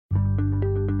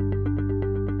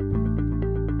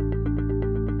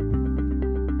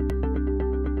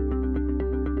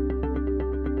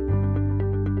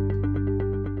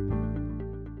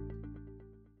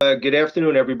Good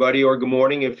afternoon, everybody, or good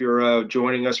morning if you're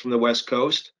joining us from the West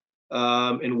Coast.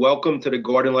 And welcome to the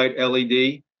Garden Light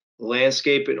LED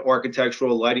Landscape and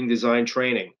Architectural Lighting Design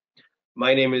Training.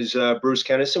 My name is Bruce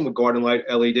Kenison with Garden Light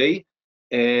LED.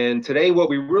 And today what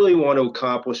we really want to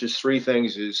accomplish is three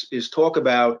things, is talk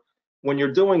about when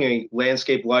you're doing a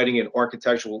landscape lighting and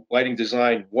architectural lighting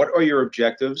design, what are your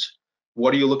objectives?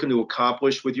 What are you looking to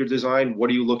accomplish with your design? What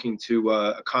are you looking to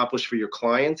accomplish for your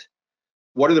client?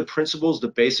 What are the principles, the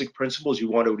basic principles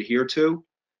you want to adhere to?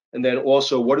 And then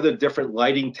also, what are the different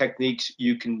lighting techniques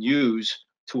you can use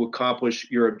to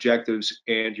accomplish your objectives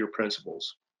and your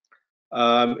principles?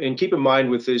 And keep in mind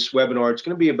with this webinar, it's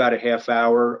going to be about a half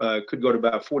hour, could go to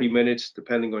about 40 minutes,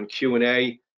 depending on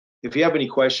Q&A. If you have any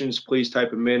questions, please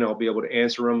type them in. I'll be able to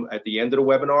answer them at the end of the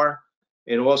webinar.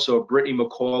 And also, Brittany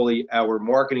McCauley, our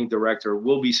marketing director,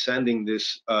 will be sending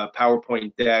this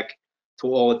PowerPoint deck to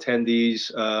all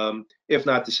attendees, if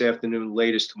not this afternoon,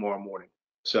 latest tomorrow morning.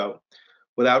 So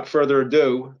without further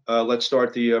ado, let's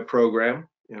start the program.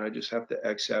 And I just have to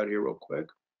X out here real quick.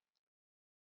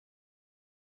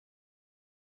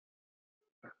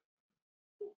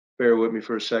 Bear with me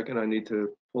for a second. I need to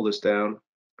pull this down.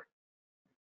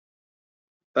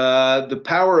 The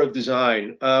power of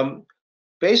design.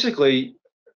 Basically,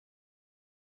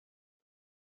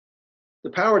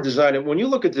 the power of design, and when you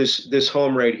look at this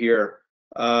home right here,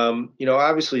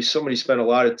 obviously somebody spent a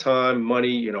lot of time,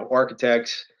 money,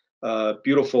 architects,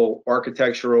 beautiful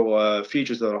architectural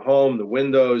features of the home, the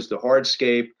windows, the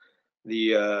hardscape,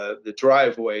 the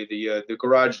driveway, the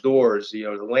garage doors, the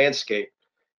landscape,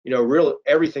 real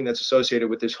everything that's associated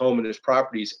with this home and this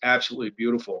property is absolutely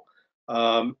beautiful.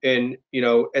 And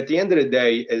at the end of the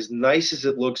day, as nice as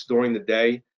it looks during the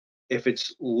day, if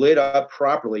it's lit up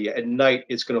properly at night,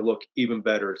 it's going to look even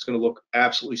better. It's going to look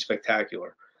absolutely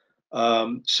spectacular.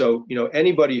 So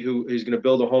anybody who is going to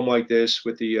build a home like this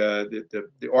with the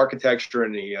architecture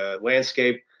and the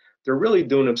landscape, they're really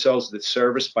doing themselves the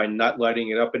service by not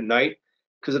lighting it up at night.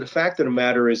 Because the fact of the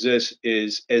matter is this,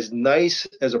 is as nice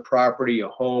as a property, a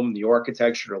home, the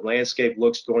architecture, the landscape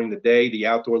looks during the day, the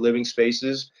outdoor living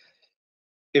spaces,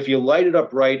 if you light it up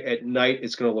right at night,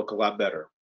 it's going to look a lot better.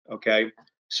 Okay,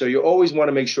 so you always want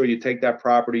to make sure you take that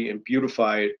property and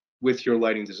beautify it with your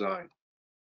lighting design.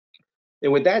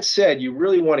 And with that said, you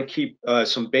really want to keep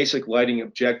some basic lighting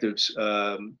objectives,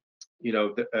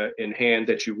 in hand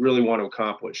that you really want to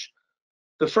accomplish.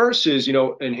 The first is,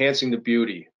 enhancing the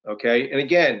beauty. Okay, and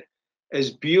again, as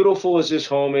beautiful as this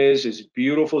home is, as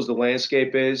beautiful as the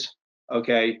landscape is,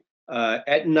 okay,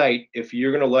 at night, if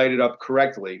you're going to light it up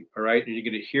correctly, all right, and you're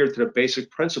going to adhere to the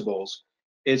basic principles,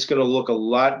 it's going to look a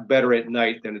lot better at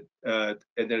night than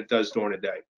it does during the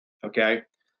day. Okay.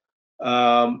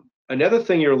 Another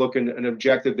thing an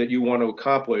objective that you want to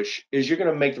accomplish is you're going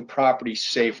to make the property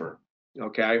safer.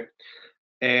 Okay.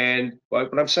 And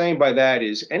what I'm saying by that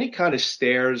is any kind of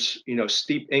stairs,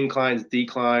 steep inclines,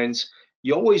 declines,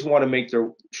 you always want to make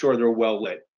sure they're well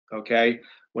lit. Okay.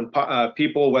 When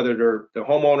people, whether they're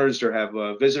homeowners or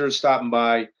have visitors stopping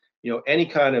by, any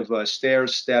kind of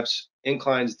stairs, steps,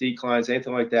 inclines, declines,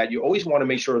 anything like that, you always want to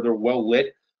make sure they're well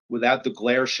lit without the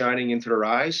glare shining into their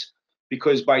eyes.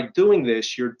 Because by doing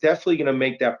this, you're definitely going to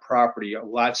make that property a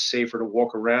lot safer to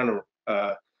walk around.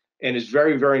 And it's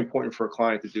very, very important for a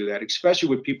client to do that, especially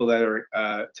with people that are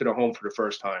to the home for the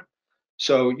first time.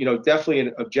 So, definitely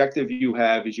an objective you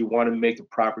have is you want to make the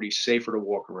property safer to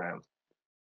walk around.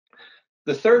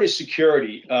 The third is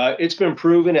security. It's been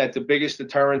proven that the biggest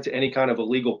deterrent to any kind of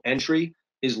illegal entry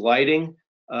is lighting.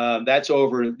 That's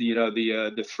over,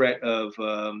 the threat of,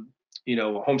 a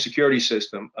home security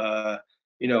system. A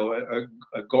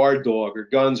guard dog or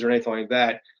guns or anything like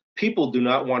that. People do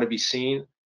not want to be seen.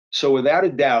 So without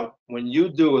a doubt, when you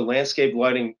do a landscape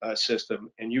lighting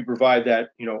system and you provide that,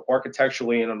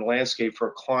 architecturally and on the landscape for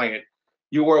a client,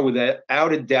 you are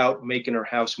without a doubt making their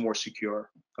house more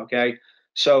secure. Okay.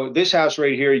 So this house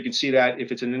right here, you can see that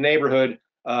if it's in the neighborhood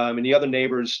and the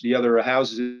other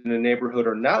houses in the neighborhood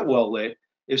are not well lit,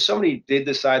 if somebody did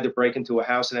decide to break into a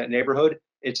house in that neighborhood,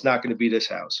 it's not going to be this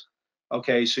house.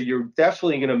 Okay, so you're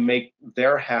definitely going to make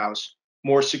their house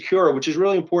more secure, which is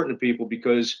really important to people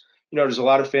because, there's a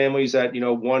lot of families that,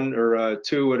 one or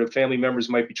two of the family members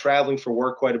might be traveling for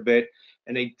work quite a bit,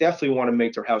 and they definitely want to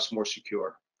make their house more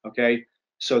secure. Okay,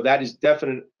 so that is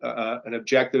definitely an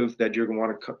objective that you're going to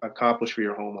want to accomplish for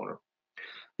your homeowner.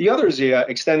 The other is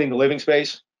extending the living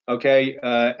space. Okay,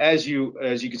 as you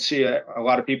can see, a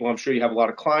lot of people, I'm sure you have a lot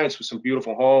of clients with some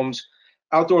beautiful homes.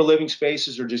 Outdoor living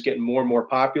spaces are just getting more and more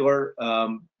popular.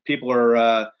 People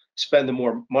are spending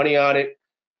more money on it.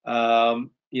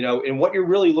 And what you're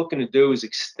really looking to do is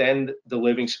extend the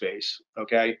living space.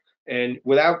 Okay, and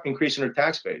without increasing their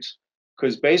tax base.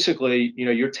 Because basically,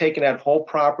 you're taking that whole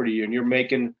property and you're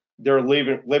making their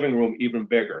living room even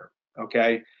bigger.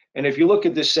 Okay. And if you look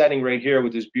at this setting right here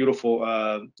with this beautiful,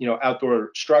 outdoor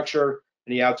structure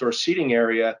and the outdoor seating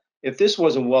area, if this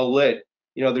wasn't well lit,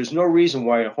 there's no reason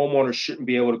why a homeowner shouldn't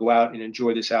be able to go out and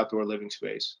enjoy this outdoor living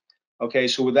space. Okay.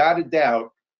 So without a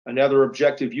doubt, another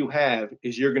objective you have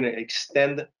is you're going to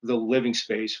extend the living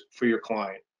space for your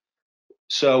client.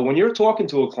 So when you're talking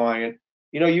to a client,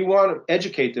 you want to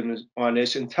educate them on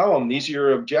this and tell them these are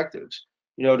your objectives.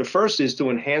 The first is to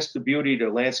enhance the beauty to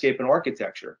landscape and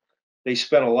architecture. They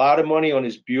spent a lot of money on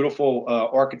this beautiful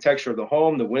architecture of the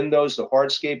home, the windows, the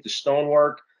hardscape, the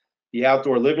stonework, the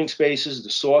outdoor living spaces, the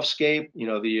softscape,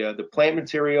 the plant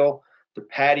material, the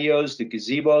patios, the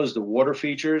gazebos, the water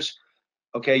features.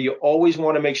 Okay, you always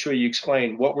want to make sure you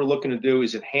explain what we're looking to do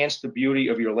is enhance the beauty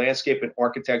of your landscape and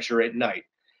architecture at night.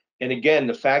 And again,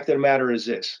 the fact of the matter is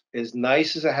this: as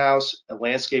nice as a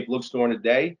landscape looks during the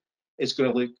day, it's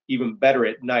going to look even better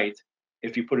at night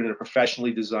if you put in a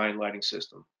professionally designed lighting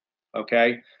system.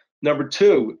 Okay. Number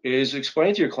two is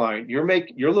explain to your client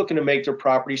you're looking to make their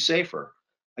property safer.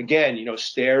 Again,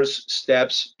 stairs,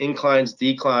 steps, inclines,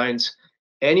 declines,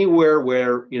 anywhere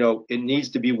where it needs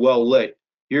to be well lit.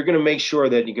 You're going to make sure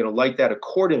that you're going to light that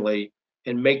accordingly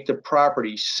and make the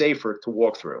property safer to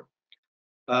walk through.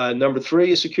 Number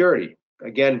three is security.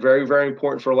 Again, very, very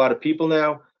important for a lot of people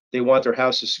now. They want their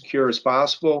house as secure as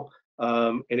possible.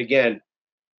 And again,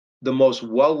 the most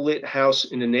well-lit house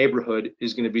in the neighborhood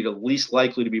is going to be the least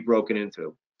likely to be broken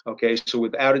into. Okay, so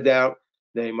without a doubt,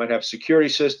 they might have a security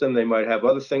system. They might have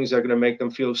other things that are going to make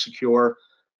them feel secure.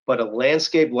 But a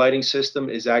landscape lighting system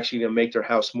is actually going to make their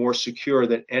house more secure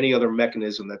than any other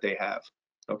mechanism that they have.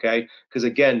 Okay, because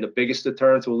again, the biggest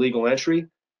deterrent to illegal entry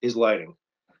is lighting.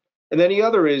 And then the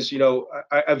other is,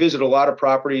 I visit a lot of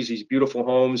properties, these beautiful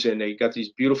homes, and they got these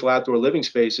beautiful outdoor living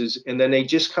spaces, and then they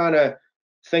just kind of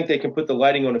think they can put the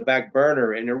lighting on the back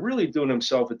burner, and they're really doing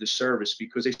themselves a disservice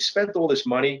because they spent all this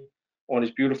money on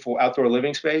this beautiful outdoor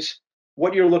living space.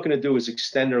 What you're looking to do is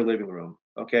extend their living room.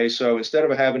 Okay, so instead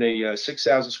of having a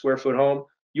 6,000 square foot home,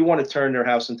 you want to turn their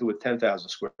house into a 10,000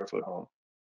 square foot home.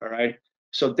 All right.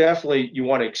 So definitely you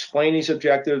want to explain these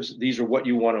objectives. These are what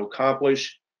you want to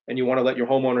accomplish. And you want to let your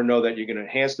homeowner know that you're going to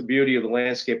enhance the beauty of the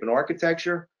landscape and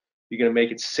architecture. You're going to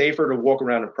make it safer to walk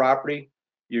around the property.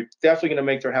 You're definitely going to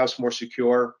make their house more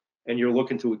secure. And you're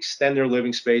looking to extend their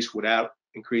living space without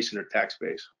increasing their tax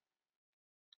base.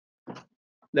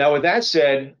 Now, with that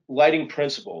said, lighting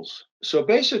principles. So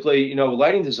basically,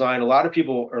 lighting design, a lot of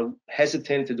people are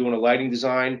hesitant to doing a lighting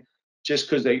design just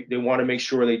because they want to make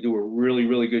sure they do a really,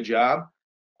 really good job.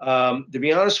 To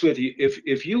be honest with you,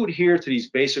 if you adhere to these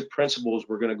basic principles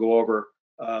we're going to go over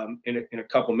in a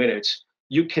couple minutes,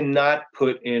 you cannot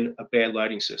put in a bad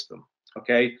lighting system,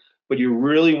 okay? But you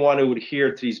really want to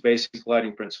adhere to these basic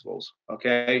lighting principles,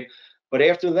 okay? But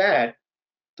after that,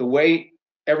 the way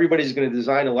everybody's going to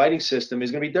design a lighting system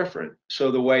is going to be different. So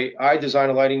the way I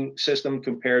design a lighting system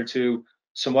compared to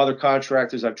some other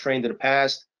contractors I've trained in the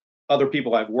past, other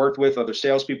people I've worked with, other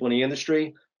salespeople in the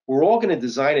industry, we're all going to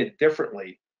design it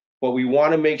differently. But we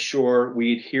want to make sure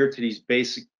we adhere to these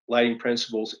basic lighting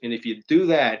principles. And if you do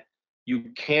that,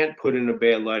 you can't put in a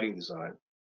bad lighting design.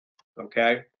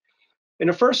 Okay. And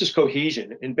the first is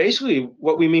cohesion. And basically,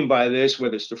 what we mean by this,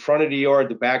 whether it's the front of the yard,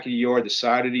 the back of the yard, the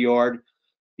side of the yard,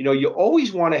 you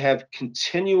always want to have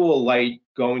continual light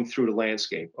going through the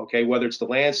landscape. Okay. Whether it's the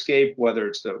landscape, whether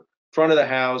it's the front of the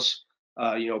house,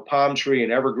 palm tree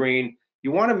and evergreen,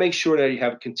 you want to make sure that you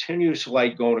have continuous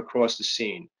light going across the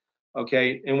scene.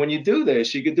 Okay, and when you do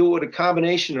this, you can do it with a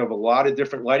combination of a lot of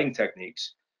different lighting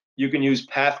techniques. You can use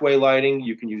pathway lighting,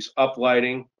 you can use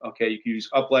uplighting. Okay, you can use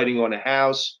uplighting on a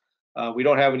house. We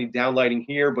don't have any downlighting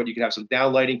here, but you can have some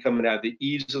downlighting coming out of the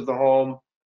eaves of the home.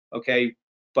 Okay,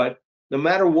 but no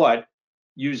matter what,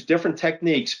 use different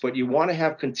techniques, but you want to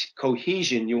have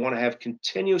cohesion. You want to have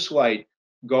continuous light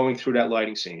going through that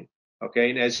lighting scene. Okay,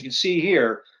 and as you can see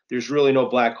here, there's really no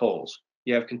black holes.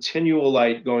 You have continual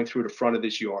light going through the front of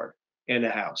this yard and the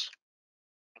house.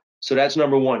 So that's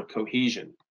number one,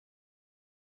 cohesion.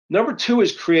 Number two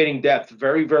is creating depth.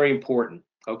 Very, very important.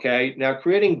 Okay. Now,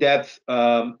 creating depth,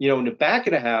 in the back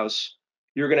of the house,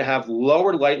 you're going to have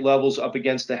lower light levels up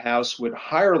against the house with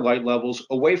higher light levels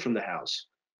away from the house.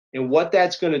 And what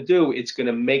that's going to do, it's going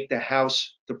to make the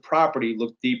house, the property,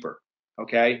 look deeper.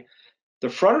 Okay. The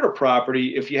front of the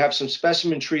property, if you have some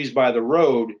specimen trees by the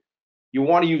road, you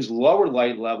want to use lower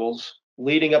light levels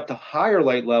leading up to higher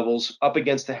light levels up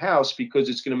against the house because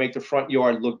it's going to make the front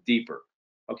yard look deeper.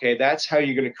 Okay, that's how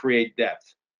you're going to create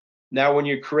depth. Now, when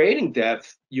you're creating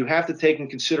depth, you have to take in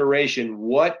consideration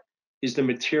what is the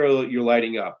material that you're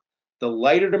lighting up. The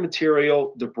lighter the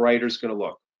material, the brighter it's going to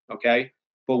look, okay?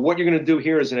 But what you're going to do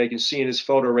here is, and I can see in this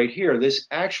photo right here, this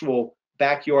actual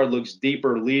backyard looks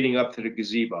deeper leading up to the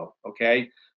gazebo, okay?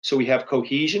 So we have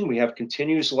cohesion, we have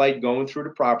continuous light going through the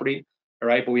property, all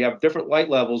right? But we have different light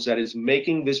levels that is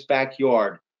making this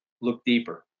backyard look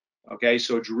deeper, okay?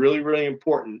 So it's really, really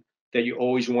important that you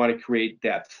always want to create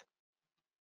depth.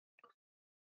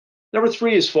 Number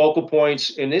three is focal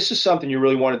points, and this is something you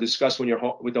really want to discuss when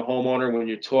you're with the homeowner, when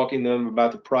you're talking to them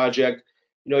about the project.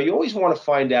 You know, you always want to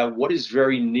find out what is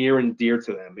very near and dear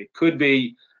to them. It could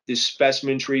be this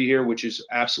specimen tree here, which is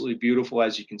absolutely beautiful,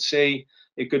 as you can see.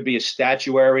 It could be a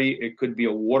statuary. It could be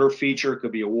a water feature. It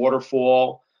could be a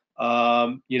waterfall.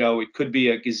 You know, it could be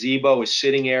a gazebo, a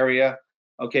sitting area.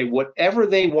 Okay, whatever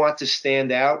they want to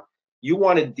stand out, you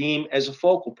want to deem as a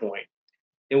focal point.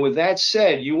 And with that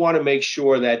said, you want to make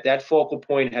sure that that focal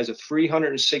point has a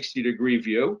 360-degree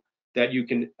view, that you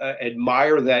can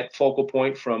admire that focal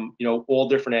point from, you know, all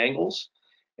different angles.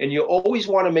 And you always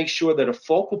want to make sure that a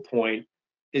focal point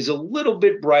is a little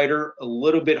bit brighter, a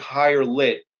little bit higher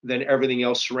lit than everything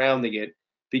else surrounding it,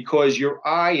 because your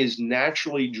eye is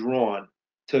naturally drawn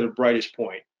to the brightest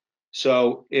point.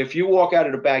 So if you walk out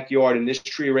of the backyard and this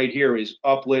tree right here is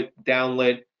uplit,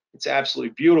 downlit, it's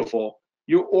absolutely beautiful,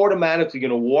 you're automatically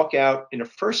going to walk out, and the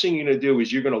first thing you're going to do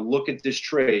is you're going to look at this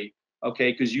tree,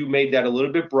 okay, because you made that a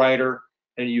little bit brighter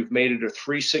and you've made it a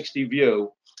 360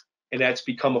 view, and that's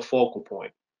become a focal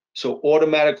point. So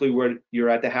automatically, where you're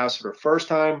at the house for the first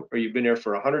time or you've been there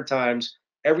for 100 times,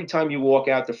 every time you walk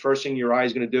out, the first thing your eye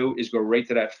is going to do is go right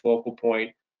to that focal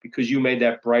point because you made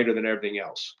that brighter than everything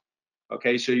else.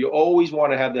 Okay, so you always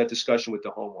want to have that discussion with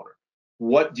the homeowner.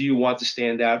 What do you want to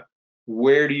stand out?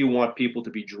 Where do you want people to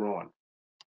be drawn?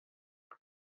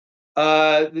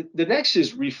 The next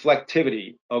is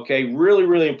reflectivity. Okay, really,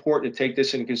 really important to take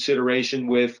this into consideration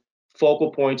with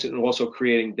focal points and also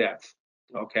creating depth.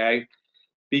 Okay,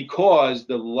 because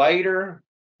the lighter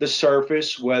the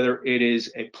surface, whether it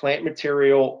is a plant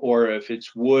material or if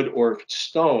it's wood or if it's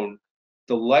stone,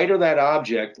 the lighter that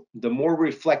object, the more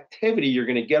reflectivity you're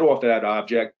going to get off of that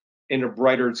object, and the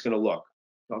brighter it's going to look.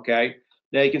 Okay,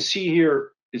 now you can see here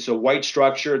it's a white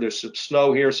structure. There's some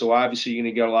snow here, so obviously you're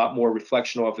going to get a lot more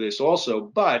reflection off of this also.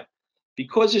 But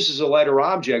because this is a lighter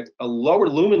object, a lower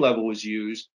lumen level was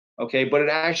used, okay, but it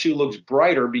actually looks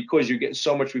brighter because you're getting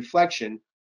so much reflection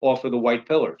off of the white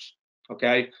pillars,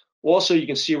 okay? Also, you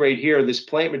can see right here, this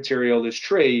plant material, this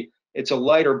tree, it's a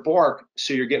lighter bark,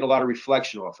 so you're getting a lot of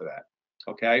reflection off of that,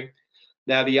 okay?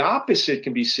 Now, the opposite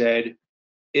can be said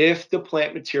if the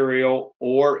plant material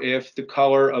or if the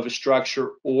color of a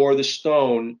structure or the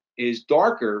stone is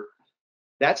darker,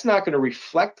 that's not going to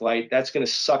reflect light, that's going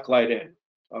to suck light in.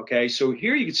 Okay, so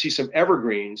here you can see some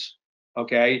evergreens,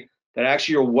 okay, that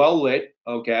actually are well lit,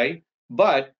 okay,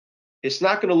 but it's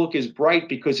not going to look as bright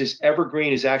because this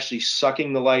evergreen is actually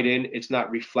sucking the light in, it's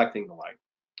not reflecting the light,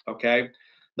 okay.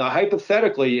 Now,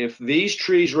 hypothetically, if these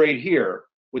trees right here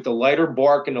with the lighter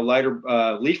bark and the lighter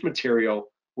leaf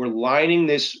material were lining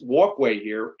this walkway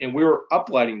here and we were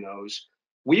uplighting those,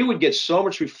 we would get so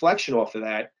much reflection off of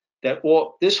that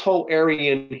all this whole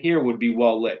area in here would be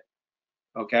well lit.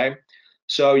 Okay,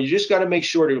 so you just got to make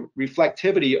sure the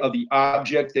reflectivity of the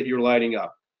object that you're lighting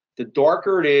up. The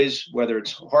darker it is, whether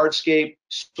it's hardscape,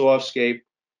 softscape,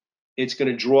 it's going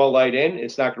to draw light in.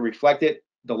 It's not going to reflect it.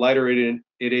 The lighter it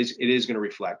is going to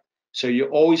reflect. So you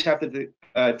always have to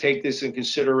take this in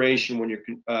consideration when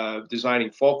you're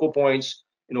designing focal points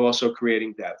and also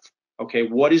creating depth. Okay,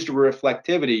 what is the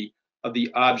reflectivity of the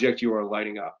object you are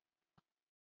lighting up?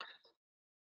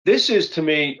 This is, to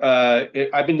me,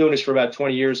 I've been doing this for about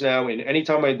 20 years now, and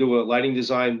anytime I do a lighting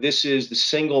design, this is the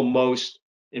single most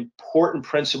important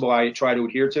principle I try to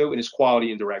adhere to, and it's quality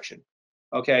and direction.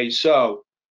 Okay, so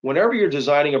whenever you're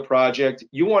designing a project,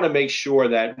 you want to make sure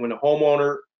that when a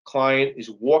homeowner client is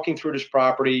walking through this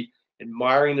property,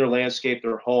 admiring their landscape,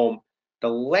 their home, the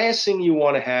last thing you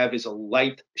want to have is a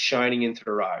light shining into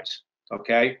their eyes.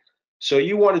 Okay, so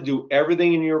you want to do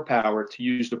everything in your power to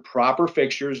use the proper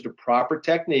fixtures, the proper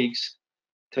techniques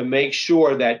to make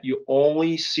sure that you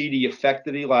only see the effect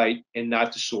of the light and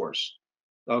not the source.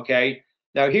 Okay.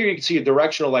 Now here you can see a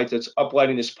directional light that's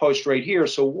uplighting this post right here.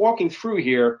 So walking through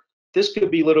here, this could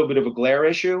be a little bit of a glare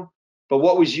issue, but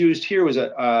what was used here was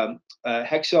a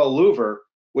hexel louver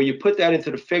where you put that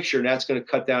into the fixture and that's going to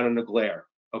cut down on the glare.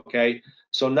 Okay.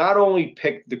 So not only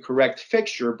pick the correct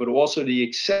fixture, but also the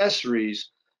accessories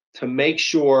to make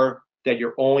sure that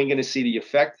you're only going to see the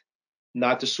effect,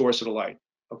 not the source of the light.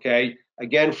 Okay.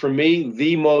 Again, for me,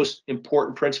 the most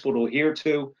important principle to adhere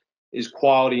to is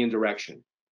quality and direction.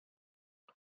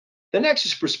 The next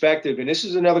is perspective, and this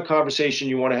is another conversation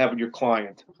you want to have with your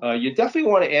client. You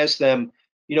definitely want to ask them,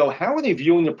 how are they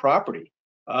viewing the property?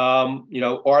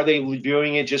 Are they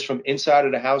viewing it just from inside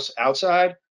of the house,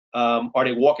 outside? Are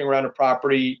they walking around the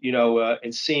property,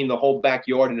 and seeing the whole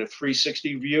backyard in a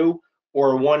 360 view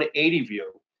or a 180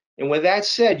 view? And with that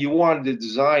said, you want to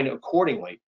design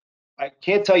accordingly. I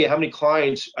can't tell you how many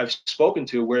clients I've spoken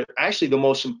to where actually the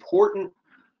most important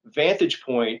vantage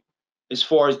point as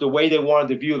far as the way they wanted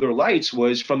to view their lights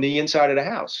was from the inside of the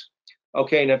house.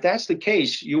 Okay, and if that's the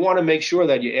case, you want to make sure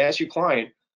that you ask your client,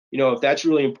 if that's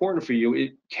really important for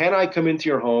you, can I come into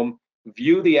your home,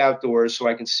 view the outdoors so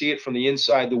I can see it from the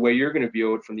inside the way you're going to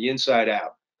view it from the inside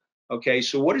out? Okay,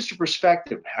 so what is your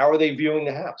perspective? How are they viewing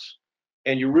the house?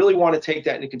 And you really want to take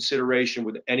that into consideration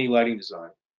with any lighting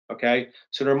design. Okay,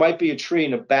 so there might be a tree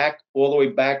in the back, all the way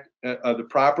back of the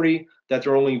property that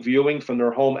they're only viewing from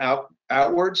their home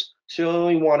outwards. So you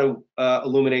only want to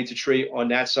illuminate the tree on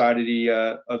that side of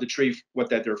the tree, what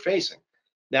that they're facing.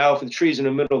 Now, if the tree's in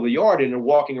the middle of the yard and they're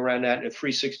walking around that in a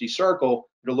 360 circle,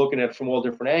 they're looking at it from all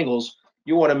different angles.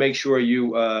 You want to make sure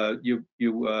you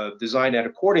design that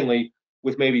accordingly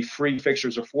with maybe 3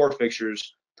 fixtures or 4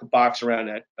 fixtures to box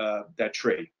around that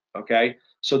tree. Okay,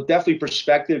 so definitely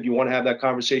perspective. You want to have that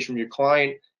conversation with your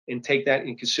client and take that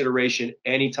in consideration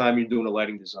anytime you're doing a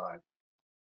lighting design.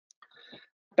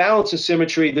 Balance and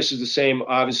symmetry. This is the same,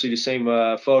 obviously the same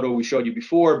photo we showed you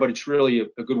before, but it's really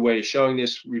a good way of showing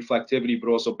this reflectivity, but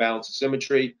also balance and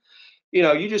symmetry.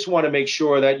 You just want to make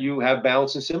sure that you have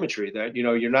balance and symmetry, that,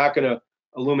 you're not going to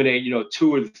illuminate,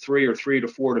 2 or 3 or 3 to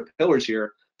 4 of the pillars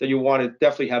here, that you want to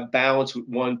definitely have balance with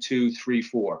 1, 2, 3,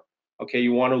 4. Okay,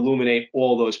 you want to illuminate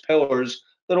all those pillars.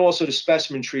 Then also the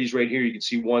specimen trees right here, you can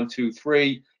see 1, 2,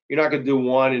 3. You're not going to do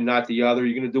one and not the other.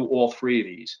 You're going to do all 3 of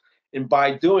these. And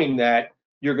by doing that,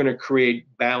 you're going to create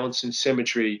balance and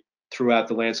symmetry throughout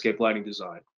the landscape lighting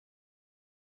design.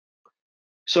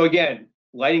 So again,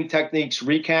 lighting techniques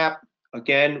recap.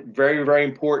 Again, very, very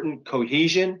important.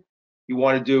 Cohesion. You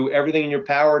want to do everything in your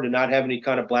power to not have any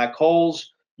kind of black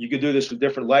holes. You could do this with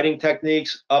different lighting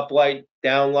techniques, uplight,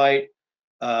 downlight,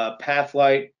 path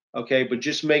light. Okay, but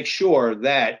just make sure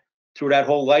that through that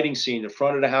whole lighting scene, the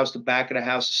front of the house, the back of the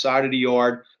house, the side of the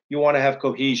yard, you want to have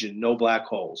cohesion, no black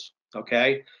holes.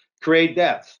 Okay, create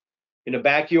depth. In the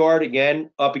backyard, again,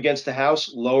 up against the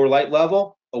house, lower light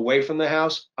level. Away from the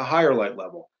house, a higher light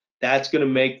level. That's going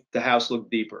to make the house look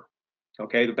deeper.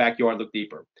 Okay, the backyard look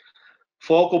deeper.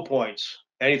 Focal points,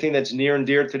 anything that's near and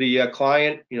dear to the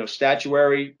client,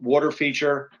 statuary, water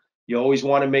feature, you always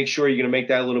want to make sure you're going to make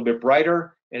that a little bit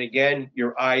brighter. And again,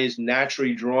 your eye is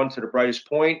naturally drawn to the brightest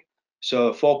point. So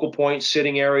a focal point,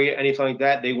 sitting area, anything like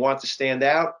that, they want to stand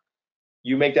out.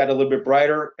 You make that a little bit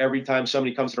brighter. Every time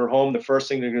somebody comes to their home, the first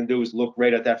thing they're going to do is look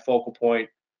right at that focal point,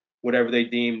 whatever they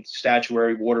deem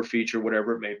statuary, water feature,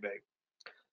 whatever it may be.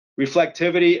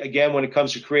 Reflectivity, again, when it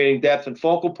comes to creating depth and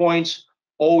focal points,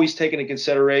 always take into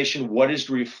consideration what is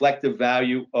the reflective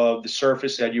value of the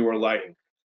surface that you are lighting,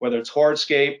 whether it's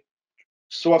hardscape,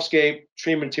 softscape,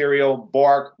 tree material,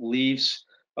 bark, leaves.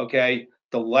 Okay,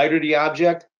 the lighter the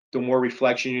object, the more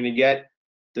reflection you're going to get.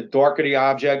 The darker the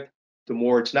object, the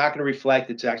more it's not going to reflect.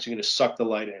 It's actually going to suck the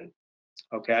light in.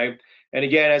 Okay, and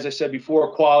again, as I said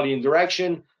before, quality and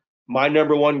direction. My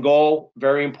number one goal,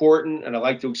 very important, and I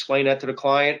like to explain that to the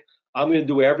client. I'm going to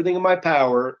do everything in my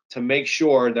power to make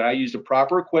sure that I use the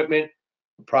proper equipment,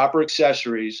 the proper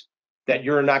accessories, that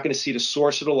you're not going to see the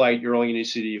source of the light. You're only going to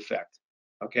see the effect.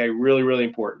 Okay, really, really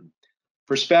important.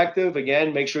 Perspective,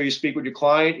 again, make sure you speak with your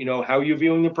client. How are you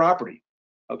viewing the property?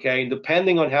 Okay, and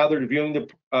depending on how they're viewing the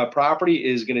property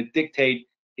is going to dictate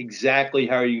exactly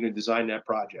how you're going to design that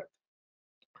project.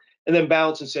 And then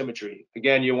balance and symmetry.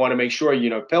 Again, you want to make sure,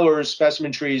 pillars,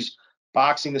 specimen trees,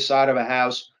 boxing the side of a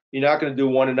house. You're not going to do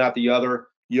one and not the other.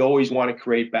 You always want to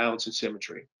create balance and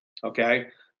symmetry. Okay,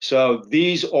 so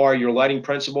these are your lighting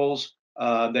principles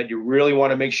that you really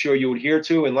want to make sure you adhere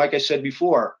to. And like I said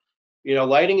before,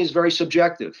 lighting is very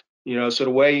subjective. So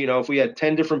the way, if we had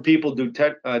 10 different people do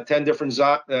 10 different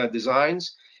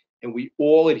designs, and we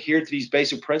all adhere to these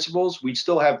basic principles, we'd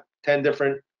still have 10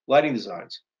 different lighting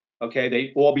designs. Okay,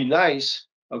 they all be nice.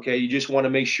 Okay, you just want to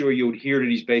make sure you adhere to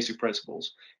these basic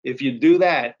principles. If you do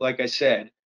that, like I said,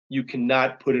 you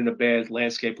cannot put in a bad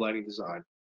landscape lighting design.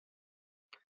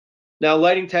 Now,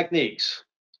 lighting techniques.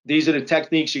 These are the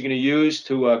techniques you're going to use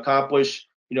to accomplish,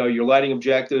 your lighting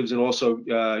objectives and also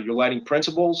your lighting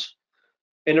principles.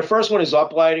 And the first one is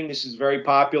uplighting. This is very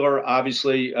popular.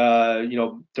 Obviously,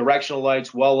 directional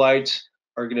lights, well lights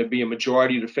are going to be a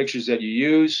majority of the fixtures that you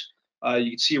use.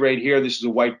 You can see right here, this is a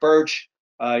white birch.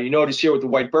 You notice here with the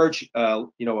white birch, a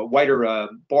whiter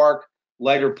bark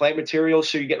lighter plant material,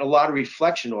 so you're getting a lot of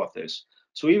reflection off this.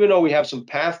 So even though we have some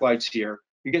path lights here,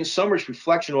 you're getting so much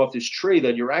reflection off this tree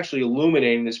that you're actually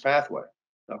illuminating this pathway,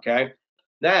 okay?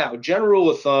 Now, general rule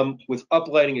of thumb with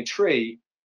uplighting a tree,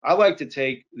 I like to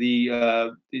take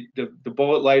the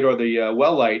bullet light or the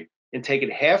well light and take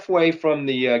it halfway from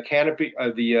the canopy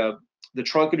of the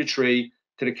trunk of the tree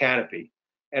to the canopy.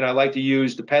 And I like to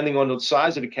use, depending on the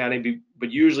size of the canopy,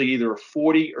 but usually either a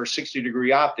 40 or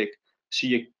 60-degree optic, so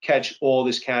you catch all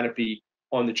this canopy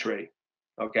on the tree,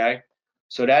 okay?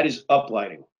 So that is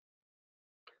uplighting.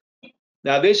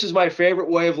 Now, this is my favorite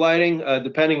way of lighting,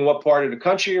 depending on what part of the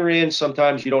country you're in.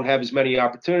 Sometimes you don't have as many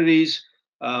opportunities.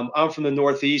 I'm from the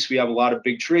Northeast. We have a lot of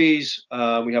big trees.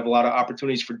 We have a lot of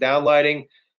opportunities for downlighting.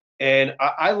 And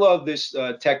I love this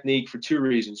technique for two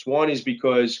reasons. One is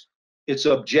because it's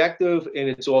objective and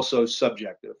it's also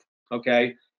subjective,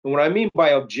 okay? And what I mean by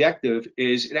objective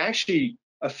is it actually,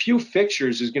 a few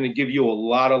fixtures is going to give you a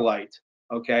lot of light,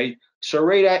 okay? So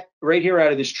right here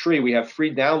out of this tree, we have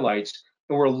 3 downlights,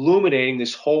 and we're illuminating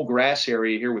this whole grass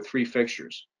area here with 3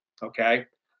 fixtures, okay?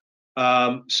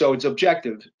 So it's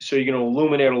objective, so you're going to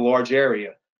illuminate a large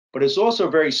area. But it's also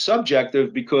very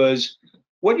subjective because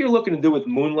what you're looking to do with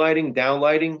moonlighting,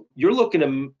 downlighting, you're looking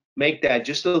to make that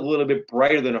just a little bit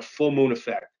brighter than a full moon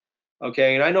effect,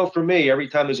 okay? And I know for me, every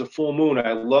time there's a full moon,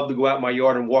 I love to go out in my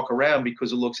yard and walk around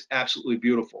because it looks absolutely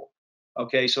beautiful,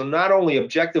 okay? So not only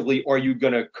objectively are you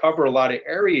going to cover a lot of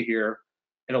area here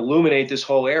and illuminate this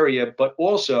whole area, but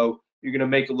also you're going to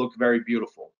make it look very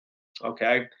beautiful,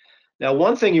 okay? Now,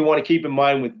 one thing you want to keep in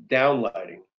mind with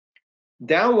downlighting,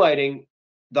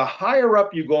 the higher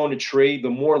up you go in the tree, the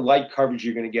more light coverage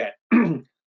you're going to get.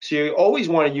 So you always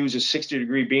want to use a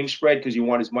 60-degree beam spread because you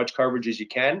want as much coverage as you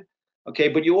can, okay?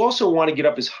 But you also want to get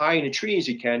up as high in the tree as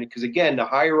you can because, again, the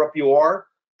higher up you are,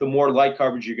 the more light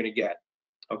coverage you're going to get,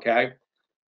 okay?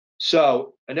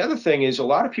 So another thing is a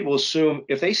lot of people assume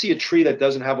if they see a tree that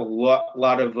doesn't have a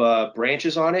lot of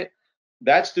branches on it,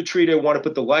 that's the tree they want to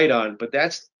put the light on, but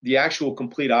that's the actual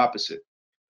complete opposite.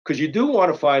 Because you do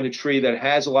want to find a tree that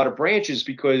has a lot of branches,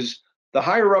 because the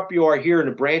higher up you are here and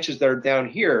the branches that are down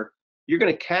here, you're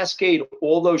going to cascade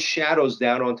all those shadows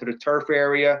down onto the turf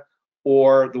area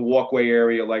or the walkway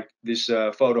area like this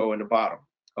photo in the bottom,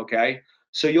 okay?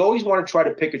 So you always want to try to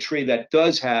pick a tree that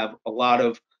does have a lot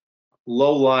of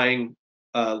low-lying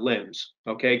limbs,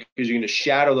 okay? Because you're going to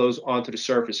shadow those onto the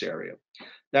surface area.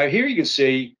 Now here you can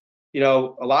see, you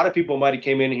know, a lot of people might have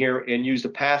came in here and used a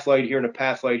path light here and a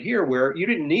path light here where you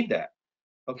didn't need that,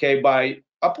 okay? By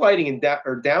uplighting and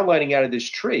downlighting out of this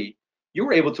tree, you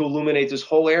were able to illuminate this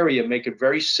whole area, make it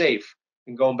very safe.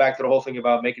 And going back to the whole thing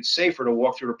about make it safer to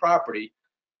walk through the property,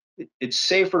 it's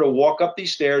safer to walk up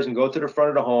these stairs and go to the front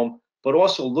of the home, but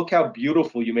also look how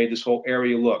beautiful you made this whole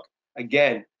area look.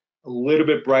 Again, a little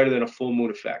bit brighter than a full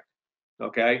moon effect,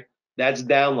 okay? That's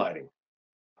downlighting.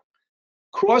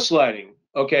 Cross lighting.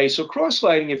 Okay, so cross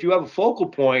lighting, if you have a focal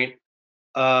point,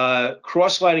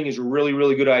 cross lighting is a really,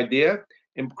 really good idea.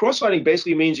 And cross lighting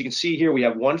basically means you can see here we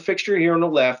have one fixture here on the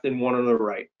left and one on the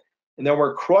right. And then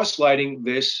we're cross lighting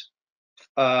this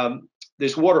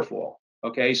this waterfall.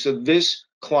 Okay, so this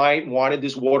client wanted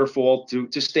this waterfall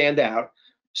to stand out.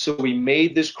 So we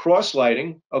made this cross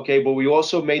lighting, okay, but we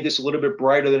also made this a little bit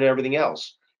brighter than everything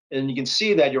else. And you can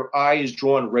see that your eye is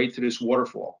drawn right to this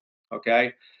waterfall,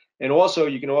 okay? And also,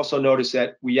 you can also notice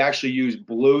that we actually use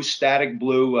blue, static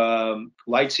blue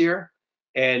lights here.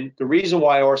 And the reason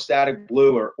why our static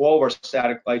blue or all of our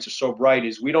static lights are so bright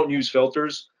is we don't use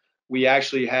filters. We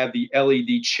actually have the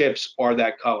LED chips are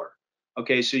that color.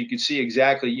 Okay, so you can see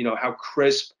exactly, you know, how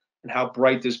crisp and how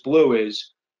bright this blue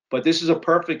is. But this is a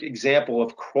perfect example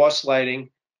of cross lighting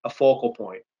a focal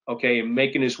point, okay, and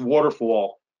making this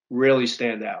waterfall really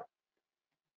stand out.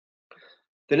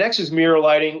 The next is mirror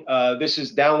lighting. This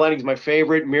is downlighting is my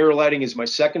favorite. Mirror lighting is my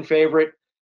second favorite.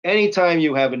 Anytime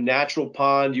you have a natural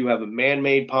pond, you have a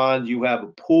man-made pond, you have a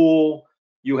pool,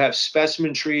 you have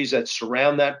specimen trees that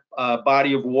surround that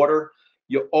body of water,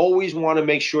 you always want to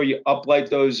make sure you uplight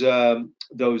those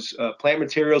plant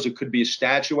materials. It could be a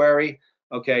statuary,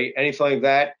 okay, anything like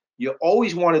that. You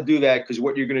always want to do that because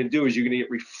what you're going to do is you're going to get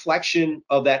reflection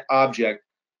of that object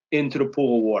into the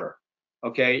pool of water,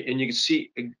 okay? And you can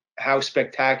see how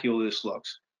spectacular this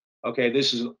looks. Okay,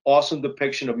 this is an awesome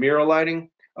depiction of mirror lighting.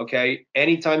 Okay,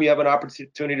 anytime you have an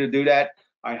opportunity to do that,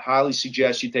 I highly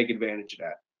suggest you take advantage of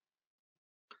that.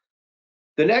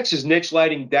 The next is niche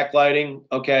lighting, deck lighting.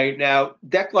 Okay, now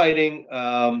deck lighting,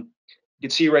 you can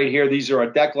see right here, these are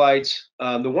our deck lights.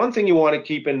 The one thing you want to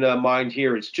keep in mind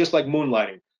here is just like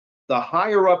moonlighting. The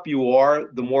higher up you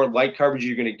are, the more light coverage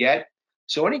you're going to get.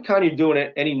 So anytime you're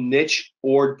doing any niche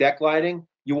or deck lighting,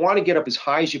 you want to get up as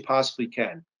high as you possibly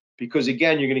can, because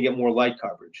again, you're going to get more light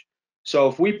coverage. So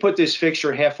if we put this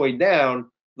fixture halfway down,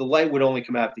 the light would only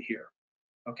come out to here,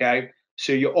 okay?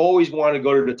 So you always want to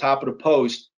go to the top of the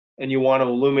post, and you want to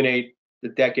illuminate the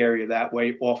deck area that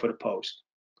way off of the post,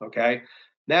 okay?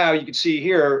 Now you can see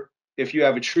here, if you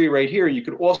have a tree right here, you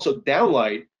could also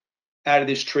downlight out of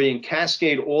this tree and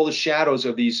cascade all the shadows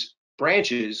of these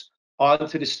branches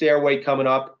onto the stairway coming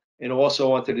up and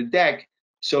also onto the deck.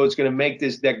 So it's going to make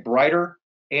this deck brighter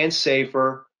and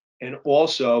safer, and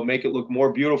also make it look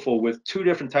more beautiful with two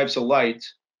different types of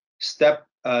lights,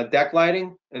 deck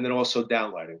lighting and then also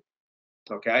down lighting.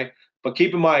 Okay, but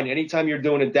keep in mind, anytime you're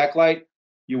doing a deck light,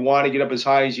 you want to get up as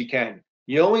high as you can.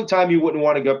 The only time you wouldn't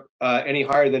want to go any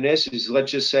higher than this is,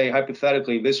 let's just say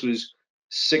hypothetically this was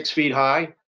 6 feet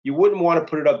high. You wouldn't want to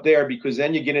put it up there, because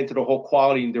then you get into the whole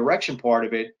quality and direction part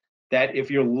of it, that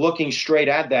if you're looking straight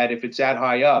at that, if it's that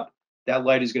high up, that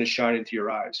light is going to shine into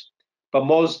your eyes. But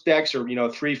most decks are,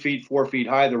 3 feet, 4 feet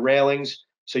high, the railings.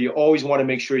 So you always want to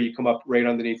make sure you come up right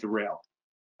underneath the rail.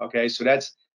 Okay, so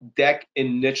that's deck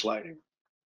and niche lighting.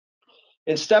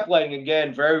 And step lighting,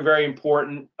 again, very, very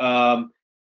important.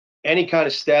 Any kind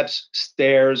of steps,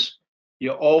 stairs, you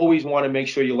always want to make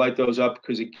sure you light those up,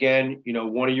 because again,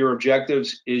 one of your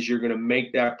objectives is you're going to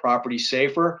make that property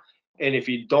safer. And if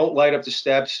you don't light up the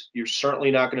steps, you're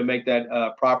certainly not going to make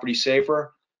that property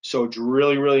safer. So it's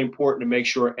really, really important to make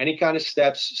sure any kind of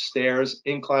steps, stairs,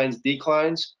 inclines,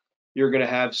 declines, you're going to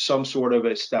have some sort of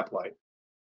a step light.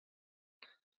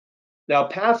 Now,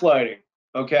 path lighting,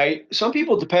 okay? Some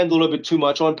people depend a little bit too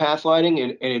much on path lighting,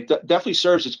 and it definitely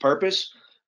serves its purpose.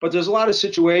 But there's a lot of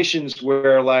situations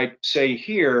where, like, say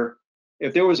here,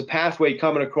 if there was a pathway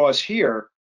coming across here,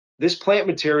 this plant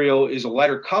material is a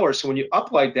lighter color. So when you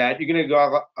uplight that, you're going to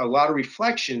get a lot of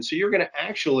reflection. So you're going to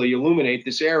actually illuminate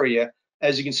this area.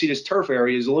 As you can see, this turf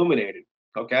area is illuminated,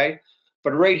 okay?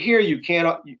 But right here, you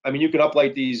can't, you can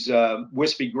uplight these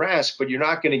wispy grass, but you're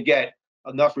not going to get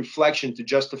enough reflection to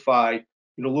justify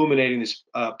illuminating this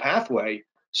pathway.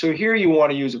 So here you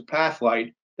want to use a path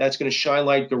light that's going to shine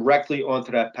light directly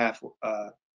onto that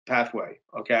pathway,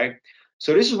 okay?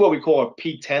 So this is what we call a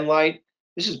P10 light.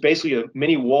 This is basically a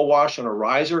mini wall wash on a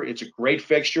riser. It's a great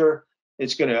fixture.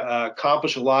 It's going to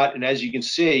accomplish a lot. And as you can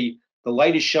see, the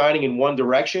light is shining in one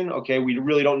direction, okay? We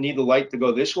really don't need the light to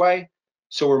go this way.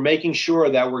 So we're making sure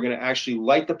that we're going to actually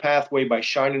light the pathway by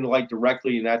shining the light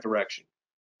directly in that direction,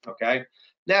 okay?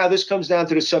 Now, this comes down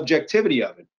to the subjectivity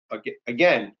of it.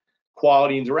 Again,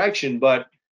 quality and direction, but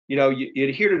you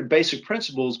adhere to the basic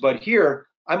principles. But here,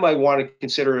 I might want to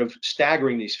consider of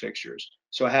staggering these fixtures.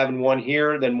 So having one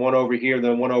here, then one over here,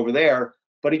 then one over there.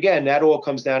 But again, that all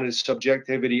comes down to the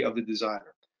subjectivity of the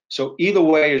designer. So either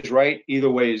way is right, either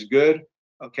way is good,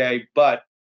 okay? But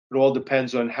it all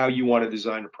depends on how you want to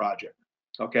design the project,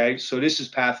 okay? So this is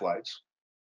path lights.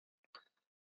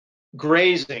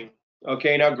 Grazing.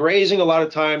 Okay, now grazing, a lot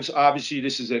of times, obviously,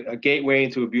 this is a gateway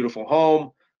into a beautiful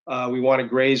home. We want to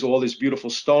graze all this beautiful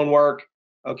stonework.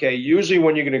 Okay, usually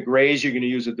when you're going to graze, you're going to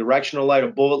use a directional light, a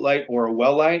bullet light, or a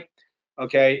well light.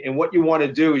 Okay, and what you want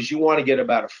to do is you want to get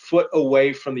about a foot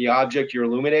away from the object you're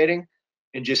illuminating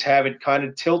and just have it kind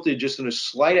of tilted just in a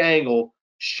slight angle,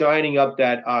 shining up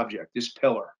that object, this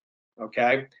pillar.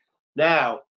 Okay,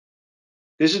 now,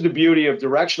 this is the beauty of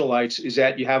directional lights, is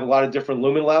that you have a lot of different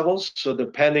lumen levels. So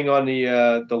depending on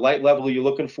the light level you're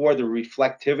looking for, the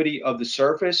reflectivity of the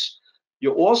surface,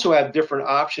 you also have different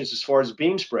options as far as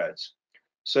beam spreads.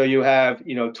 So you have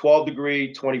 12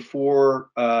 degree, 24,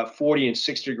 40, and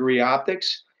 60 degree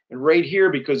optics. And right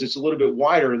here, because it's a little bit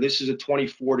wider, this is a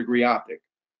 24 degree optic.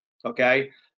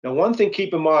 Okay. Now, one thing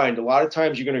keep in mind, a lot of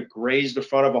times you're going to graze the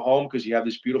front of a home because you have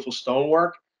this beautiful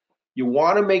stonework. You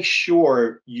want to make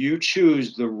sure you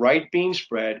choose the right beam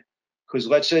spread, because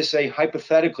let's just say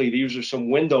hypothetically these are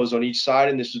some windows on each side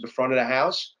and this is the front of the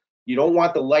house. You don't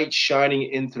want the light shining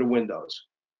into the windows,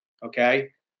 okay?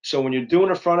 So when you're doing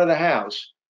the front of the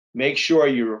house, make sure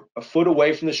you're a foot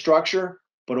away from the structure,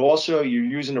 but also you're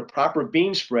using the proper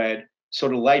beam spread so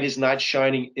the light is not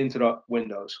shining into the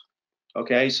windows,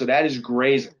 okay? So that is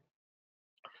grazing.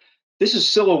 This is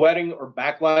silhouetting or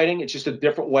backlighting. It's just a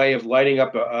different way of lighting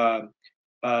up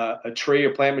a tree, or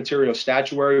plant material,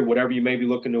 statuary, whatever you may be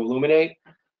looking to illuminate.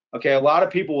 Okay, a lot of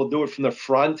people will do it from the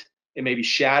front and maybe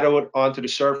shadow it onto the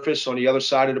surface on the other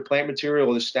side of the plant material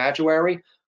or the statuary.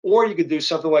 Or you could do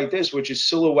something like this, which is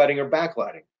silhouetting or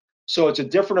backlighting. So it's a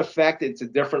different effect, it's a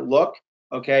different look,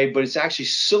 okay, but it's actually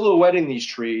silhouetting these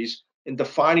trees and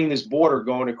defining this border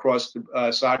going across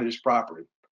the side of this property.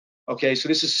 Okay, so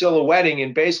this is silhouetting,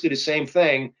 and basically the same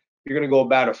thing. You're going to go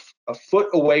about a foot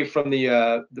away from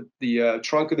the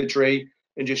trunk of the tree,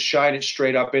 and just shine it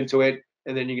straight up into it,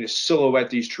 and then you're going to silhouette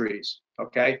these trees.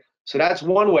 Okay, so that's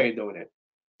one way of doing it.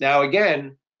 Now,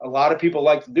 again, a lot of people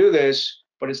like to do this,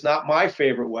 but it's not my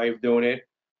favorite way of doing it.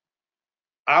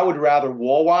 I would rather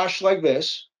wall wash like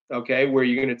this, okay, where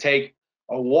you're going to take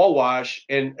a wall wash,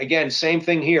 and again, same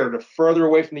thing here. The further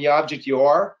away from the object you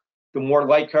are, the more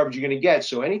light coverage you're going to get.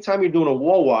 So anytime you're doing a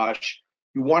wall wash,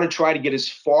 you want to try to get as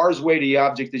far away to the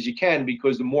object as you can,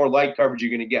 because the more light coverage you're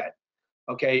going to get.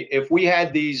 Okay, if we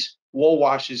had these wall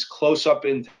washes close up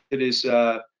into this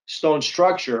stone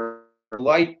structure,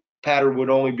 light pattern would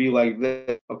only be like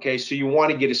this. Okay, so you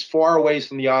want to get as far away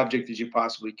from the object as you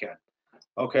possibly can.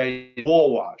 Okay,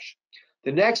 wall wash.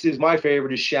 The next is my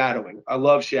favorite, is shadowing. I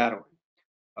love shadowing.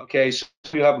 Okay, so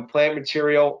if you have a plant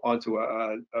material onto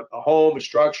a home, a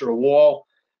structure, a wall,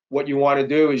 what you want to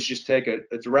do is just take a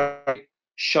direct,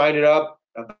 shine it up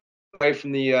away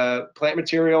from the plant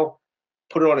material,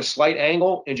 put it on a slight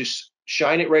angle, and just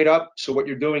shine it right up. So what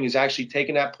you're doing is actually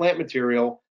taking that plant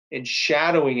material and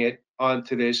shadowing it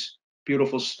onto this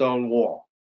beautiful stone wall.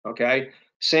 Okay,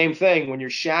 same thing when you're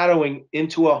shadowing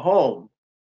into a home.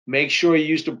 Make sure you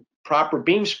use the proper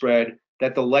beam spread,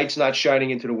 that the light's not shining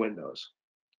into the windows.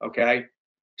 Okay,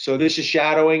 so this is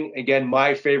shadowing. Again,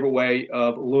 my favorite way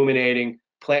of illuminating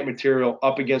plant material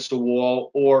up against a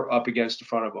wall or up against the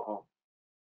front of a home.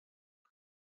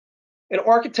 And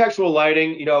architectural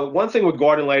lighting, one thing with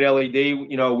Garden Light LED,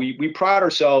 we pride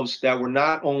ourselves that we're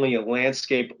not only a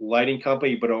landscape lighting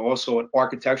company, but also an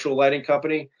architectural lighting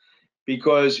company,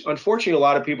 because unfortunately, a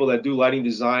lot of people that do lighting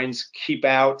designs keep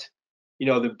out,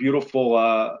 the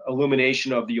beautiful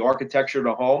illumination of the architecture of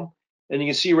the home. And you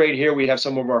can see right here, we have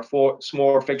some of our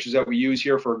smaller fixtures that we use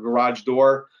here for a garage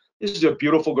door. This is a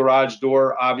beautiful garage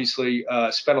door. Obviously,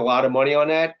 spent a lot of money on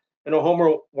that, and a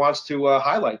homeowner wants to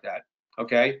highlight that.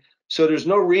 Okay, so there's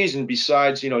no reason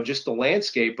besides, just the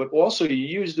landscape, but also you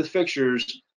use the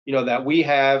fixtures, that we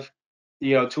have,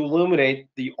 to illuminate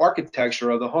the architecture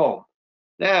of the home.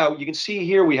 Now, you can see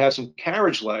here we have some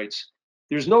carriage lights.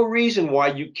 There's no reason why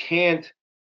you can't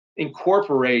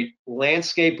incorporate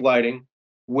landscape lighting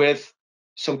with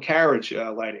some carriage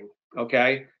lighting,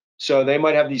 okay? So they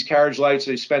might have these carriage lights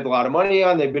they spent a lot of money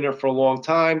on. They've been there for a long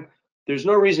time. There's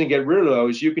no reason to get rid of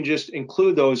those. You can just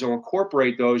include those or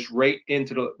incorporate those right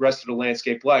into the rest of the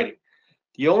landscape lighting.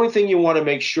 The only thing you want to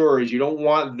make sure is you don't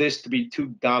want this to be too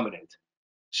dominant.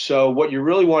 So what you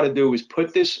really want to do is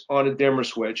put this on a dimmer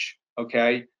switch,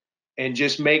 okay, and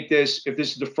just make this, if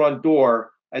this is the front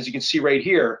door, as you can see right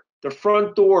here, the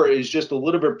front door is just a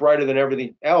little bit brighter than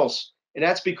everything else, and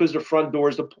that's because the front door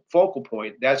is the focal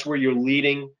point. That's where you're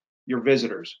leading your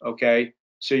visitors, okay?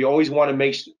 So you always want to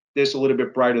make this a little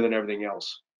bit brighter than everything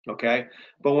else, okay?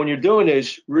 But when you're doing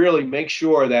this, really make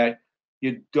sure that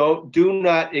you do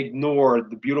not ignore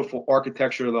the beautiful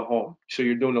architecture of the home. So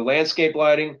you're doing the landscape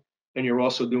lighting, and you're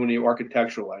also doing the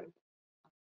architectural lighting.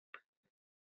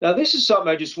 Now, this is something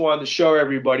I just wanted to show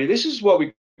everybody. This is what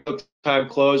we call time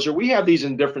closer. We have these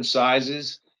in different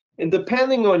sizes, and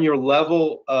depending on your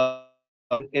level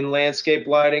in landscape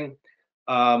lighting,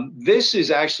 this is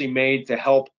actually made to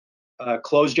help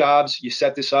close jobs. You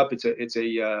set this up. It's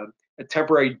a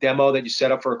temporary demo that you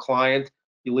set up for a client.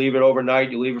 You leave it overnight.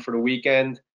 You leave it for the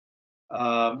weekend.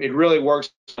 It really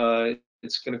works. It's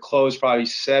going to close probably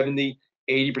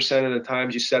 70–80% of the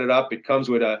times you set it up. It comes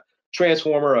with a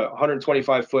transformer, a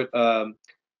 125-foot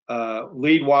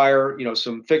lead wire,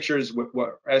 some fixtures with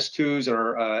S2s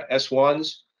or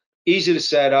S1s. Easy to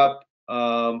set up,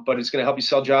 but it's going to help you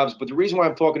sell jobs. But the reason why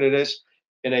I'm talking to this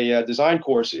in a design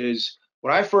course is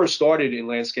when I first started in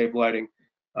landscape lighting,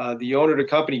 the owner of the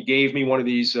company gave me one of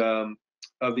these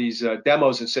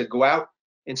demos and said, go out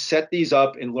and set these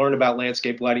up and learn about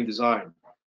landscape lighting design.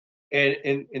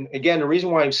 And again, the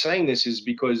reason why I'm saying this is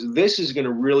because this is going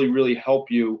to really, really help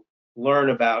you learn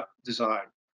about design,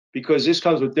 because this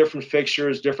comes with different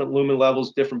fixtures, different lumen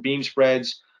levels, different beam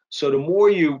spreads. So the more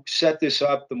you set this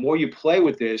up, the more you play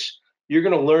with this, you're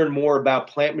going to learn more about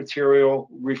plant material,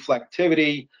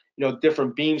 reflectivity,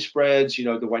 different beam spreads.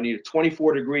 Do I need a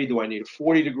 24 degree? Do I need a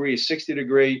 40 degree, a 60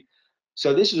 degree?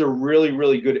 So this is a really,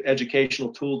 really good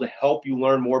educational tool to help you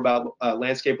learn more about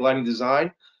landscape lighting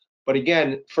design. But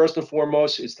again, first and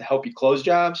foremost, it's to help you close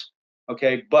jobs,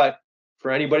 okay? But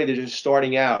for anybody that's just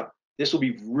starting out, this will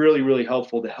be really, really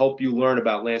helpful to help you learn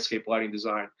about landscape lighting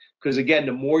design. Because again,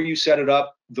 the more you set it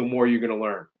up, the more you're going to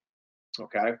learn,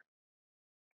 okay?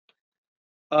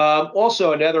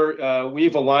 Also,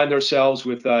 we've aligned ourselves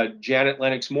with Janet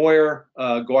Lennox Moyer,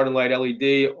 Garden Light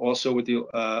LED, also with the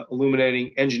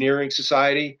Illuminating Engineering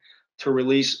Society to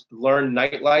release Learn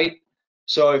Nightlight.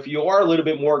 So if you are a little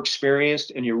bit more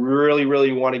experienced and you really,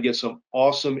 really want to get some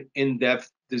awesome in-depth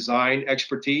design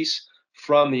expertise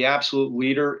from the absolute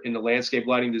leader in the landscape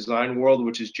lighting design world,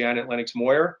 which is Janet Lennox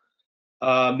Moyer,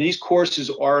 these courses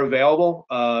are available.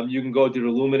 You can go to the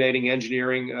Illuminating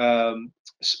Engineering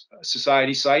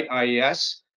Society site,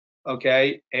 IES,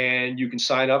 okay, and you can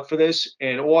sign up for this.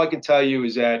 And all I can tell you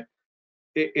is that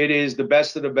it is the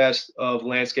best of the best of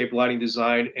landscape lighting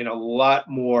design and a lot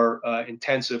more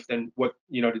intensive than what,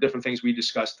 the different things we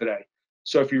discussed today.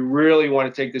 So if you really want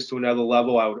to take this to another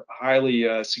level, I would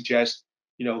highly suggest,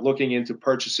 looking into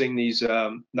purchasing these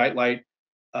nightlight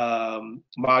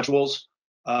modules.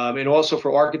 And also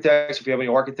for architects, if you have any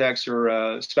architects or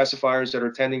specifiers that are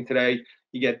attending today,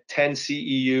 you get 10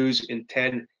 CEUs and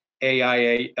 10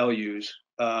 AIA LUs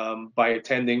by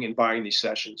attending and buying these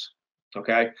sessions.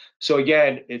 Okay, so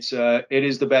again, it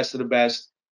is the best of the best.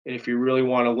 And if you really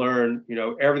want to learn,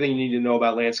 everything you need to know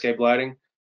about landscape lighting,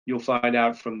 you'll find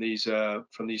out from these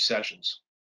sessions.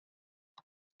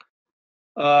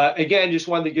 Again, just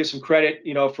wanted to give some credit,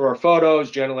 for our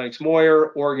photos: Janet Lennox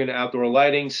Moyer, Oregon Outdoor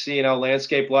Lighting, C&L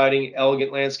Landscape Lighting,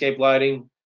 Elegant Landscape Lighting,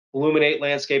 Illuminate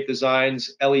Landscape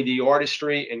Designs, LED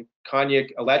Artistry, and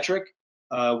Cognac Electric.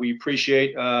 We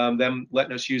appreciate them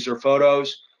letting us use their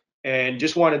photos. And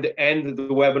just wanted to end the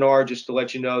webinar just to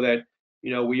let you know that,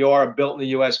 we are a built in the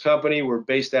U.S. company. We're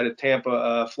based out of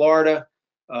Tampa, Florida.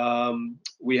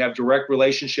 We have direct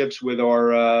relationships with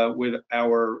our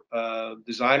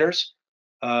designers.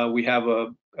 We have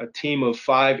a team of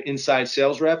 5 inside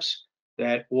sales reps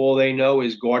that all they know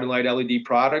is garden light LED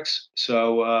products.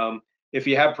 So if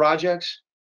you have projects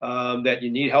that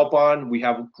you need help on, we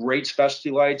have great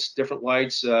specialty lights, different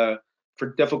lights for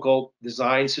difficult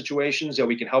design situations that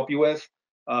we can help you with.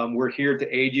 We're here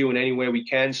to aid you in any way we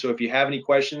can. So if you have any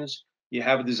questions, you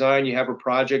have a design, you have a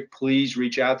project, please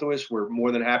reach out to us. We're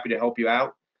more than happy to help you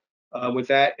out with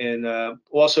that. And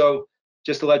also,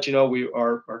 just to let you know,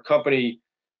 our company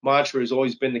mantra has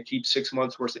always been to keep 6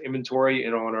 months worth of inventory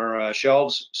and on our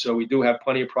shelves. So we do have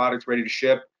plenty of products ready to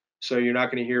ship. So you're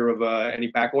not going to hear of any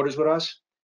back orders with us.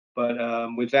 But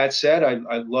with that said,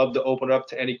 I'd love to open up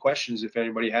to any questions if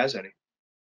anybody has any.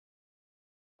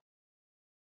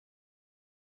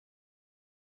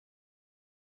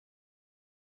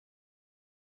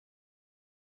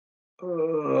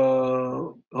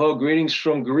 Oh, greetings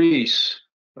from Greece.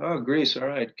 Oh, Greece. All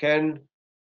right. Ken,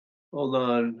 hold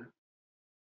on.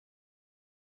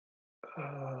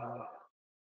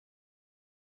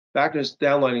 Back to this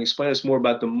downlighting, explain us more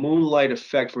about the moonlight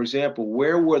effect. For example,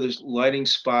 where were the lighting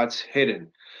spots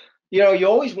hidden? You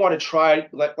always want to try,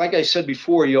 like I said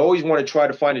before, you always want to try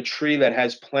to find a tree that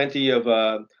has plenty of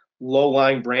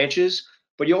low-lying branches,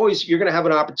 but you're going to have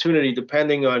an opportunity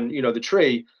depending on, the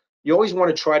tree. You always want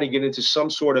to try to get into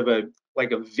some sort of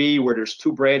like a V where there's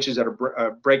 2 branches that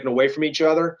are breaking away from each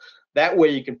other. That way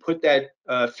you can put that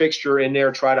fixture in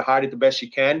there, try to hide it the best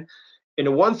you can. And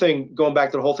the one thing, going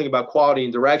back to the whole thing about quality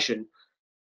and direction,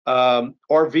 our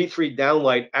V3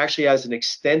 downlight actually has an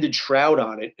extended shroud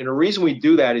on it. And the reason we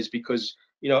do that is because,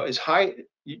 as high,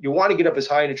 you want to get up as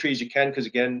high in the tree as you can, because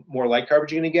again, more light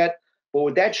coverage you're going to get. But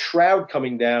with that shroud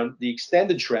coming down, the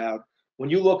extended shroud, when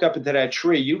you look up into that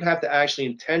tree, you'd have to actually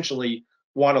intentionally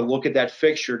want to look at that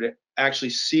fixture to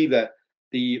actually see the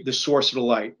source of the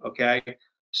light. Okay.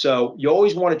 So you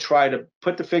always want to try to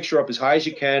put the fixture up as high as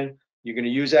you can. You're going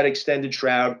to use that extended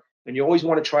shroud, and you always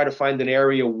want to try to find an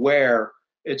area where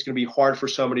it's going to be hard for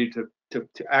somebody to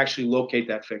actually locate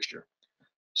that fixture.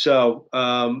 So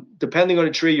depending on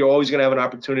the tree, you're always going to have an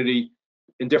opportunity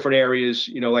in different areas.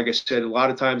 Like I said, a lot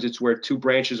of times it's where 2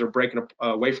 branches are breaking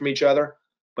away from each other,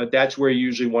 but that's where you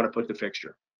usually want to put the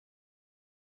fixture.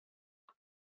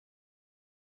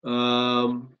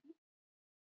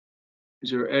 Is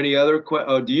there any other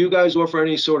do you guys offer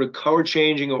any sort of color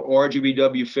changing or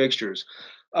RGBW fixtures?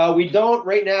 We don't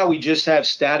right now. We just have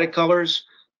static colors.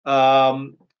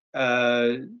 And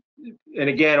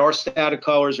again, our static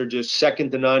colors are just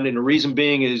second to none. And the reason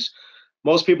being is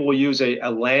most people will use a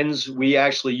lens. We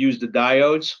actually use the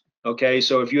diodes. Okay,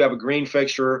 so if you have a green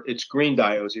fixture, it's green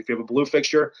diodes. If you have a blue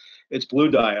fixture, it's blue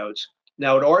diodes.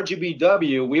 Now at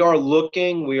RGBW, we are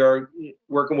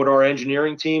working with our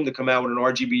engineering team to come out with an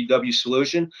RGBW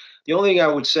solution. The only thing I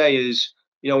would say is,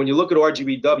 when you look at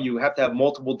RGBW, you have to have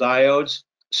multiple diodes.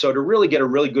 So to really get a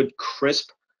really good crisp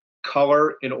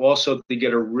color and also to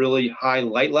get a really high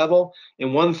light level.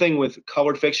 And one thing with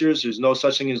colored fixtures, there's no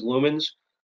such thing as lumens.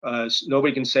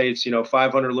 Nobody can say it's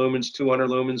 500 lumens, 200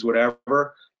 lumens,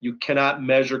 whatever. You cannot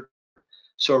measure.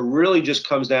 So it really just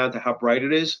comes down to how bright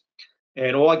it is.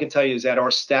 And all I can tell you is that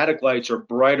our static lights are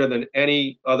brighter than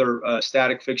any other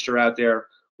static fixture out there,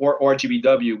 or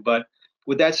RGBW. But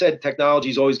with that said, technology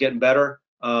is always getting better.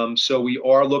 So we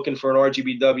are looking for an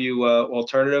RGBW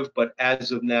alternative, but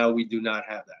as of now, we do not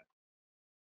have that.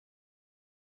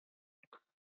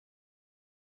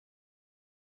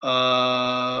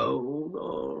 Hold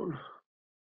on.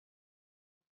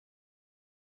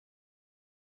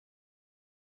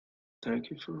 Thank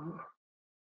you for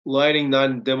lighting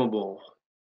non-dimmable.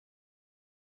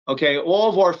 Okay, all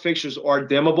of our fixtures are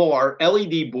dimmable. Our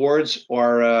LED boards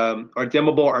are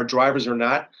dimmable. Our drivers are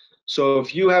not. So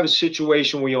if you have a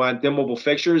situation where you want dimmable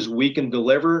fixtures, we can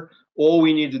deliver. All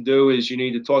we need to do is you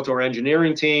need to talk to our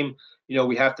engineering team. You know,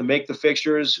 we have to make the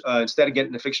fixtures. Instead of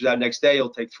getting the fixtures out next day, it'll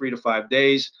take 3 to 5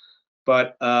 days.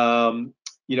 But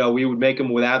you know, we would make them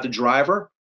without the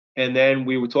driver, and then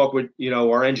we would talk with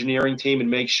our engineering team and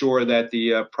make sure that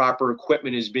the proper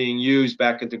equipment is being used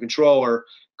back at the controller,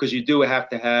 because you do have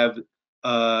to have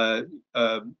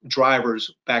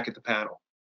drivers back at the panel.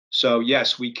 So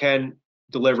yes, we can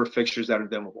deliver fixtures that are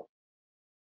dimmable.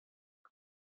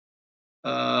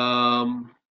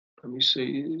 Let me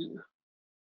see.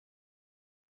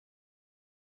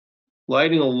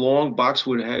 Lighting a long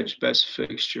boxwood hedge, best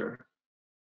fixture.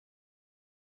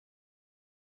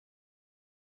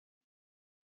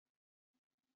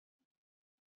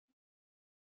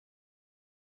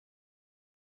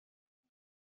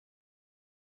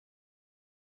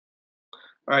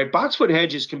 All right, boxwood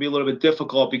hedges can be a little bit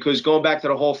difficult because going back to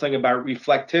the whole thing about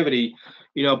reflectivity,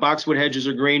 boxwood hedges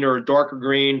are green or a darker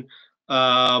green.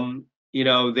 They're going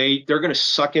to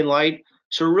suck in light.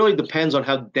 So it really depends on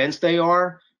how dense they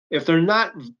are. If they're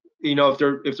not, if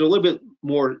they're a little bit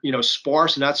more,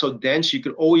 sparse and not so dense, you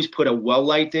could always put a well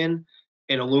light in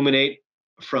and illuminate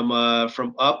from up,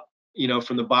 from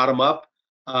the bottom up.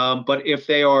 But if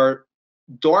they are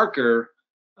darker,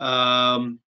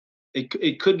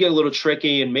 it could get a little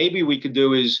tricky, and maybe we could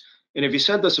do is, and if you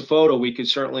sent us a photo, we could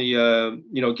certainly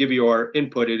give you our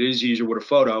input. It is easier with a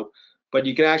photo, but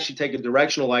you can actually take a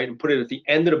directional light and put it at the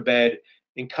end of the bed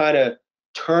and kind of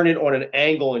turn it on an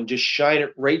angle and just shine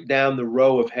it right down the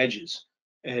row of hedges.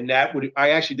 And I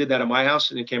actually did that at my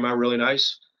house and it came out really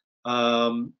nice.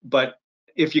 But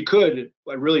if you could,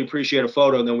 I'd really appreciate a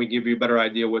photo, and then we give you a better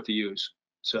idea what to use.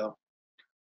 So.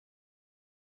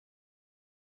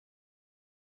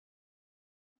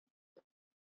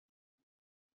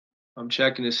 I'm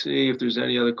checking to see if there's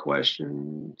any other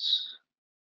questions.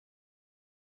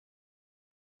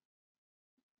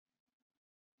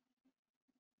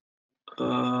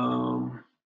 Can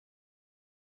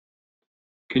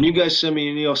you guys send me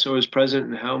an email so I was present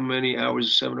and how many hours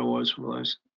the seminar was from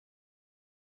last?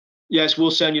 Yes,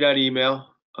 we'll send you that email.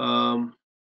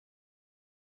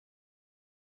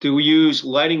 Do we use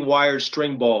lighting wire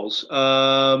string balls?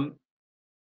 No,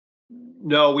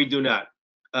 we do not.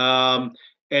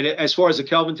 And as far as the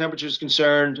Kelvin temperature is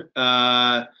concerned,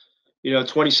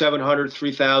 2,700,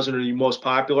 3,000 are the most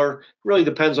popular. It really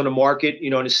depends on the market.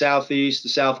 In the Southeast, the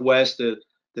Southwest, the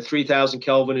 3,000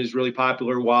 Kelvin is really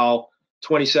popular, while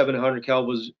 2,700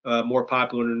 Kelvin is more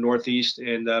popular in the Northeast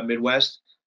and Midwest.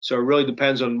 So it really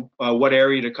depends on what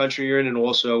area of the country you're in, and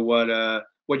also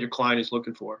what your client is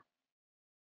looking for.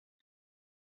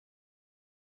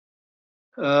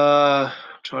 Trying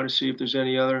to see if there's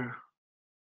any other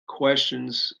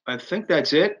questions. I think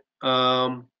that's it.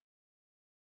 That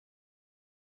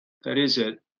is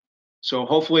it. So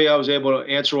hopefully I was able to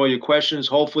answer all your questions.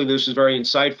 Hopefully this is very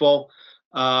insightful.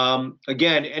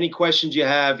 Again, any questions you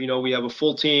have, we have a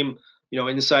full team,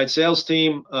 inside sales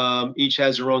team. Each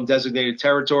has their own designated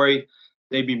territory.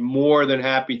 They'd be more than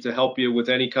happy to help you with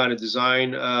any kind of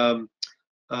design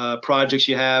projects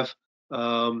you have.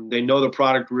 They know the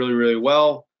product really, really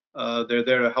well. They're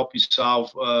there to help you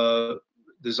solve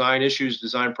design issues,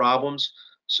 design problems.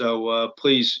 So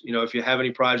please, if you have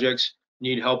any projects,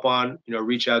 need help on,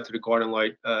 reach out to the Garden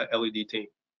Light LED team.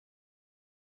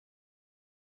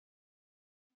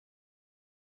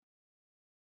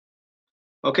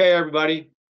 Okay, everybody.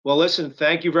 Well, listen,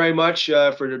 thank you very much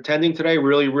for attending today.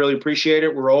 Really, really appreciate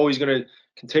it. We're always going to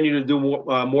continue to do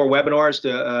more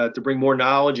webinars to bring more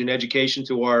knowledge and education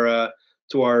to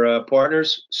our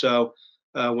partners. So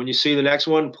when you see the next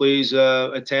one, please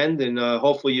attend, and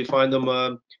hopefully you find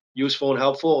them useful and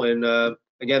helpful. And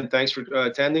again, thanks for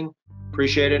attending.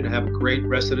 Appreciate it, and have a great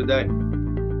rest of the day.